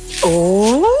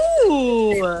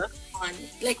 Oh.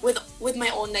 Like with my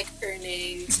own like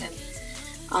earnings,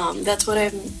 and that's what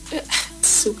I'm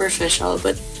superficial,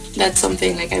 but that's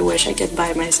something like I wish I could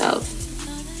buy myself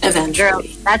Girl,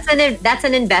 eventually. that's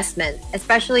an investment,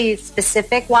 especially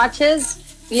specific watches.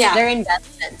 Yeah. They're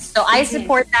investments. So I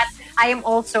support that. I am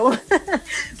also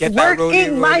Get that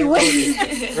working my way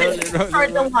Rolling, for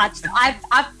the watch. So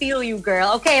I feel you,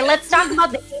 girl. Okay, let's talk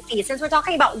about the EP. Since we're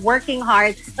talking about working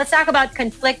hard, let's talk about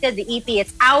Conflicted, the EP.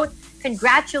 It's out.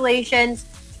 Congratulations.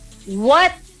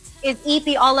 What is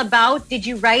EP all about? Did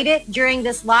you write it during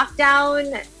this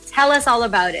lockdown? Tell us all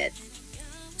about it.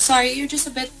 Sorry, you're just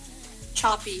a bit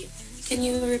choppy. Can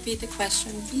you repeat the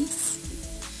question, please?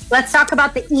 Let's talk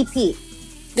about the EP.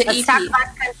 Let's talk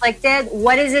about Conflicted.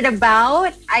 What is it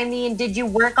about? I mean, did you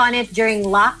work on it during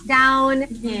lockdown?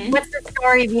 What's the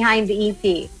story behind the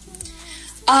EP?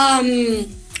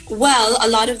 Well, a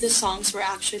lot of the songs were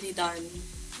actually done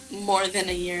more than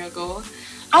a year ago.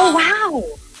 Oh, wow.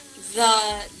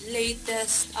 The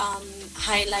latest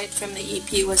highlight from the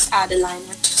EP was Adeline,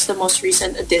 which is the most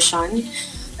recent addition.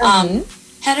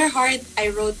 Header Heart, I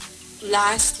wrote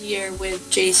last year with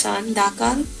Jason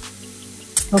Dakang.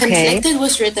 Okay. Conflicted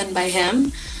was written by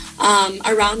him.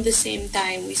 Around the same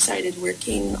time, we started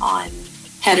working on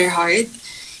Header Heart.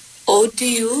 Ode to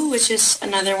You, which is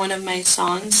another one of my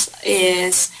songs,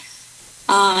 is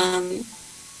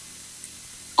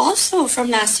also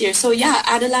from last year. So yeah,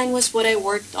 Adeline was what I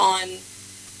worked on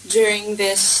during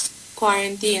this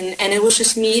quarantine. And it was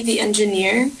just me, the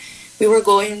engineer. We were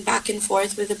going back and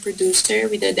forth with the producer.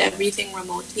 We did everything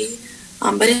remotely.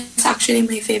 But it's actually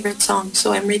my favorite song,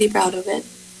 so I'm really proud of it.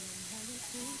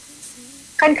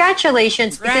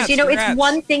 Congratulations, because it's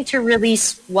one thing to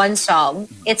release one song.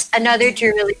 It's another to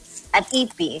release an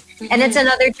EP. And it's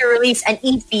another to release an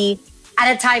EP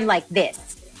at a time like this.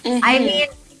 I mean,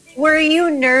 were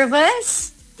you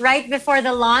nervous right before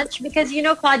the launch? Because,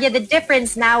 Claudia, the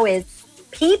difference now is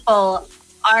people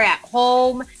are at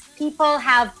home. People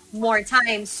have more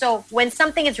time. So when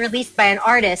something is released by an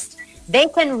artist, they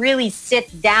can really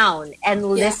sit down and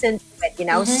listen to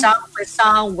it, song for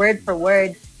song, word for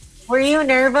word. Were you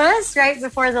nervous right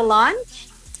before the launch?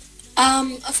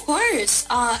 Of course.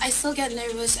 I still get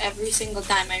nervous every single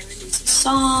time I release a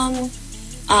song,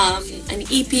 an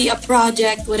EP, a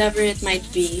project, whatever it might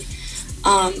be.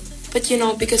 But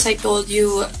because I told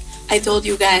you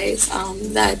guys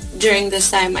that during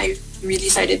this time I really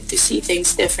started to see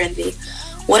things differently.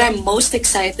 What I'm most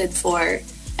excited for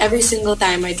every single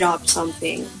time I drop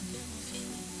something,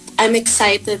 I'm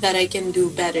excited that I can do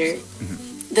better.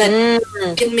 That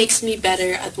it makes me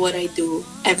better at what I do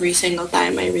every single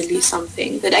time I release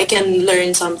something. That I can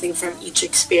learn something from each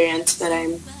experience that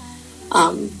I'm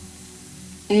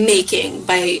making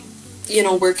by,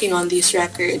 working on these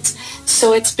records.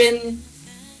 So it's been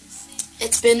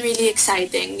really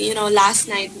exciting. Last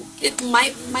night,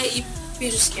 my EP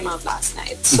just came out last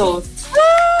night. So,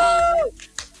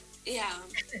 yeah.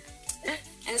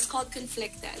 And it's called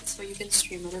Conflicted, so you can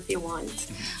stream it if you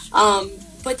want.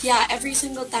 But yeah, every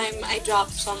single time I drop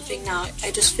something now,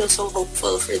 I just feel so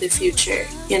hopeful for the future,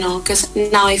 because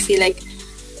now I feel like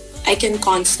I can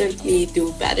constantly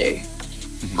do better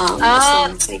as long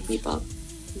as I keep up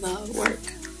the work.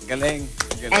 Galing.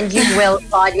 And you will,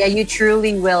 Claudia. You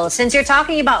truly will. Since you're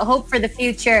talking about hope for the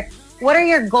future, what are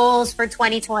your goals for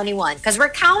 2021? Because we're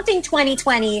counting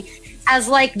 2020 as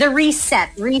like the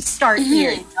restart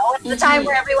year. It's the time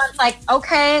where everyone's like,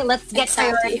 okay, let's get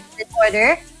priorities in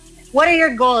order. What are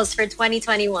your goals for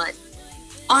 2021?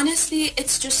 Honestly,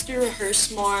 it's just to rehearse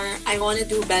more. I want to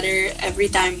do better every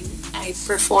time I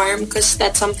perform, because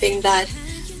that's something that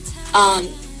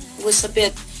was a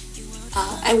bit,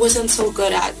 I wasn't so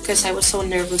good at because I was so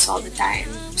nervous all the time.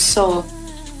 So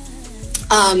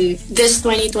this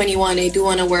 2021, I do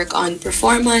want to work on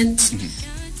performance.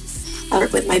 I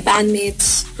work with my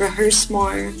bandmates, rehearse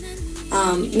more,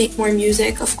 make more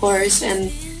music, of course,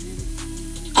 and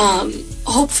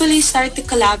hopefully start to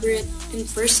collaborate in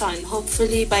person.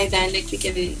 Hopefully by then, we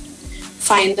can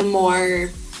find a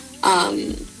more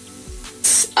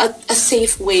a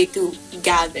safe way to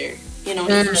gather.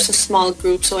 Just a small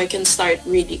group, so I can start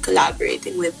really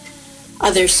collaborating with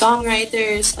other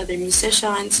songwriters, other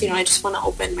musicians. I just want to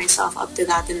open myself up to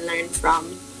that and learn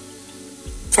from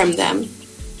them.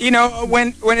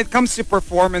 When it comes to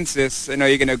performances, you're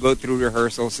going to go through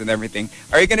rehearsals and everything.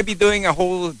 Are you going to be doing a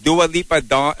whole Dua Lipa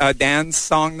dance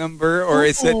song number, or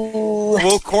is it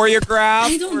full choreograph?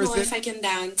 I don't know if I can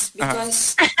dance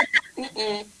because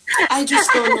I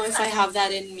just don't know if I have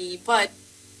that in me. But,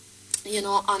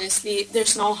 honestly,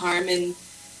 there's no harm in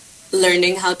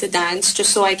learning how to dance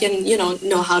just so I can,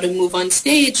 know how to move on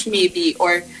stage maybe.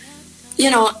 Or,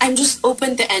 I'm just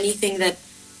open to anything that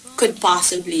could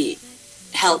possibly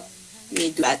help me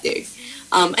do better.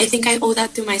 I think I owe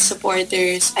that to my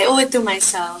supporters. I owe it to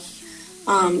myself.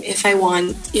 If I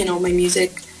want, my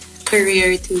music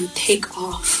career to take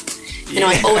off,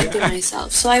 I owe it to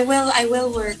myself. So I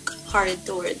will work hard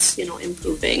towards,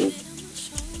 improving.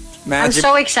 I'm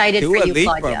so excited for you,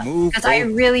 Claudia, because I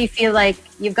really feel like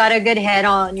you've got a good head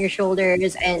on your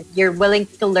shoulders and you're willing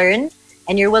to learn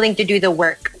and you're willing to do the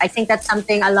work. I think that's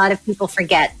something a lot of people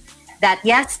forget. That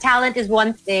yes, talent is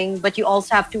one thing, but you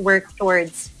also have to work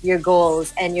towards your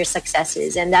goals and your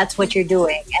successes, and that's what you're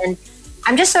doing. And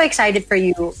I'm just so excited for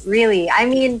you, really. I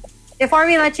mean, before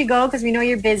we let you go, because we know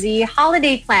you're busy,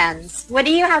 holiday plans. What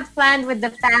do you have planned with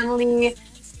the family,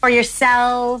 for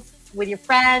yourself, with your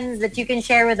friends that you can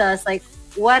share with us? Like,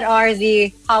 what are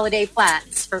the holiday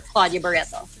plans for Claudia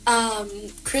Barreto?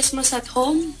 Christmas at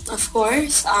home, of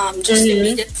course. Just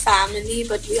immediate family,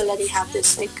 but we already have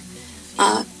this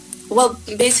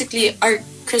basically our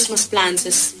Christmas plans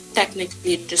is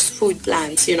technically just food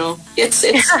plans, you know. It's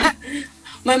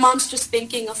my mom's just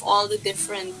thinking of all the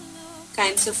different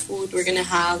kinds of food we're gonna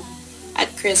have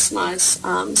at Christmas.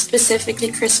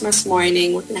 Specifically Christmas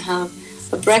morning, we're gonna have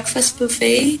a breakfast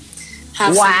buffet.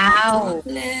 Have some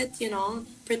chocolate, you know,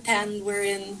 pretend we're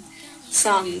in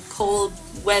some cold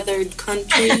weathered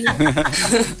country.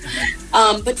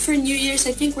 But for New Year's,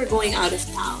 I think we're going out of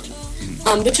town.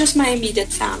 But just my immediate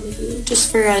family,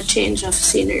 just for a change of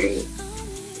scenery.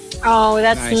 Oh,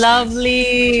 that's Nice.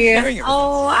 lovely.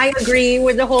 Oh, I agree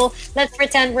with the whole, let's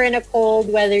pretend we're in a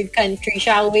cold weathered country,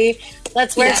 shall we?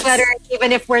 Let's wear Yes. sweaters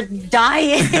even if we're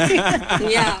dying.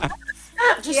 Yeah.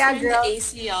 Just Yeah, turn girl. the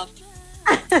AC up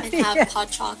and have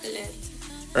hot chocolate.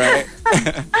 Right.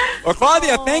 Well,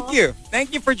 Claudia, thank you.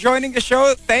 Thank you for joining the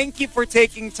show. Thank you for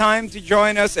taking time to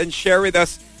join us and share with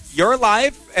us your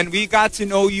life. And we got to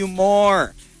know you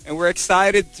more. And we're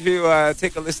excited to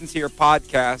take a listen to your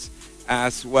podcast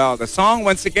as well. The song,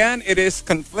 once again, it is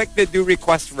Conflicted. Do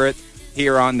request for it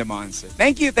here on The Monster.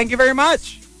 Thank you. Thank you very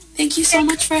much. Thank you so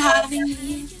much for having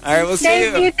me. All right, we'll see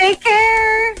Thank you. Take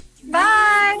care.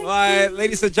 Bye. Bye.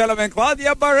 Ladies and gentlemen,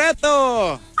 Claudia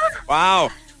Barreto. Wow.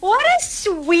 What a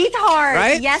sweetheart.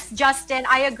 Right? Yes, Justin,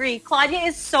 I agree. Claudia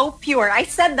is so pure. I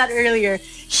said that earlier.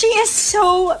 She is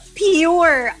so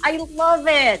pure. I love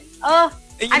it. Oh,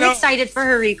 You I'm know, excited for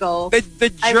her, Rico.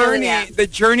 The I really am.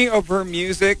 journey of her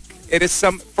music, it is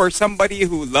for somebody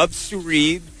who loves to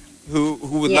read,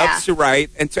 who Yeah. loves to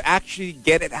write, and to actually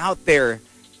get it out there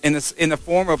in the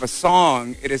form of a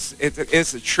song, it is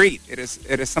a treat. It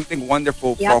is something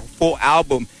wonderful for a full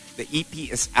album. The EP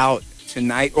is out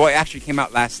tonight. Well, it actually came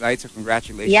out last night, so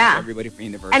congratulations to everybody from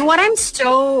Universal. And what I'm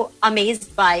so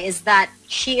amazed by is that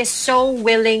she is so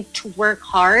willing to work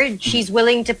hard. She's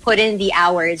willing to put in the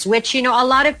hours, which, you know, a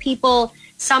lot of people,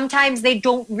 sometimes they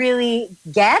don't really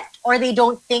get or they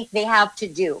don't think they have to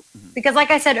do. Because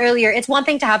like I said earlier, it's one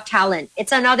thing to have talent.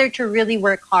 It's another to really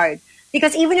work hard.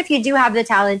 Because even if you do have the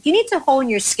talent, you need to hone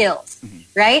your skills,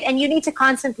 right? And you need to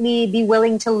constantly be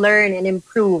willing to learn and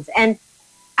improve. And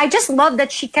I just love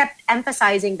that she kept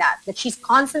emphasizing that she's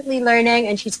constantly learning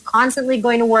and she's constantly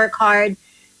going to work hard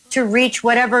to reach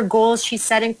whatever goals she's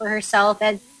setting for herself.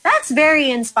 And that's very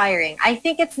inspiring. I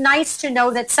think it's nice to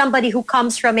know that somebody who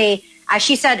comes from a, as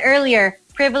she said earlier,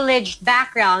 privileged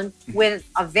background with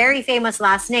a very famous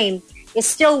last name is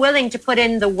still willing to put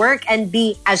in the work and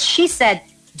be, as she said,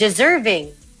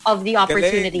 deserving of the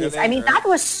opportunities. I mean, that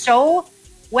was so,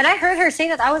 when I heard her say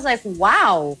that, I was like,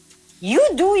 wow. You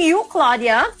do you,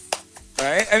 Claudia.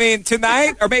 Right? I mean,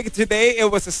 tonight, or maybe today,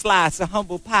 it was a slice, a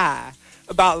humble pie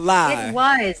about life. It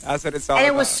was. That's what it's all and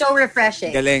about. it was so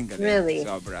refreshing. Galing. Really.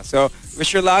 Sobra. So,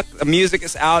 wish you luck. The music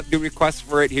is out. Do request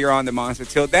for it here on The Monster.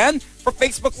 Till then, for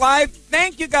Facebook Live,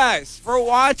 thank you guys for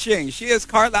watching. She is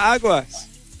Carla Aguas.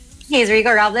 Here's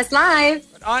Rico Robles Live.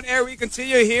 But on air, we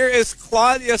continue. Here is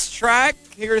Claudia's track.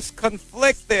 Here's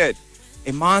Conflicted,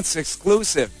 a Monster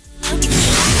exclusive.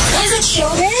 Is it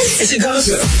showbiz? Is it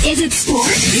gossip? Is it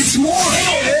sports? It's more.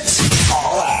 It's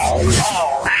All Out.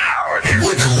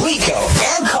 With Rico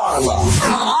and Carla.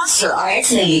 Monster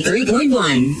RX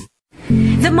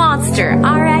 93.1. The Monster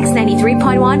RX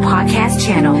 93.1 podcast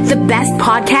channel. The best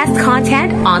podcast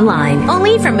content online.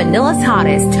 Only from Manila's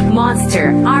hottest, Monster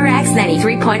RX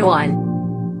 93.1.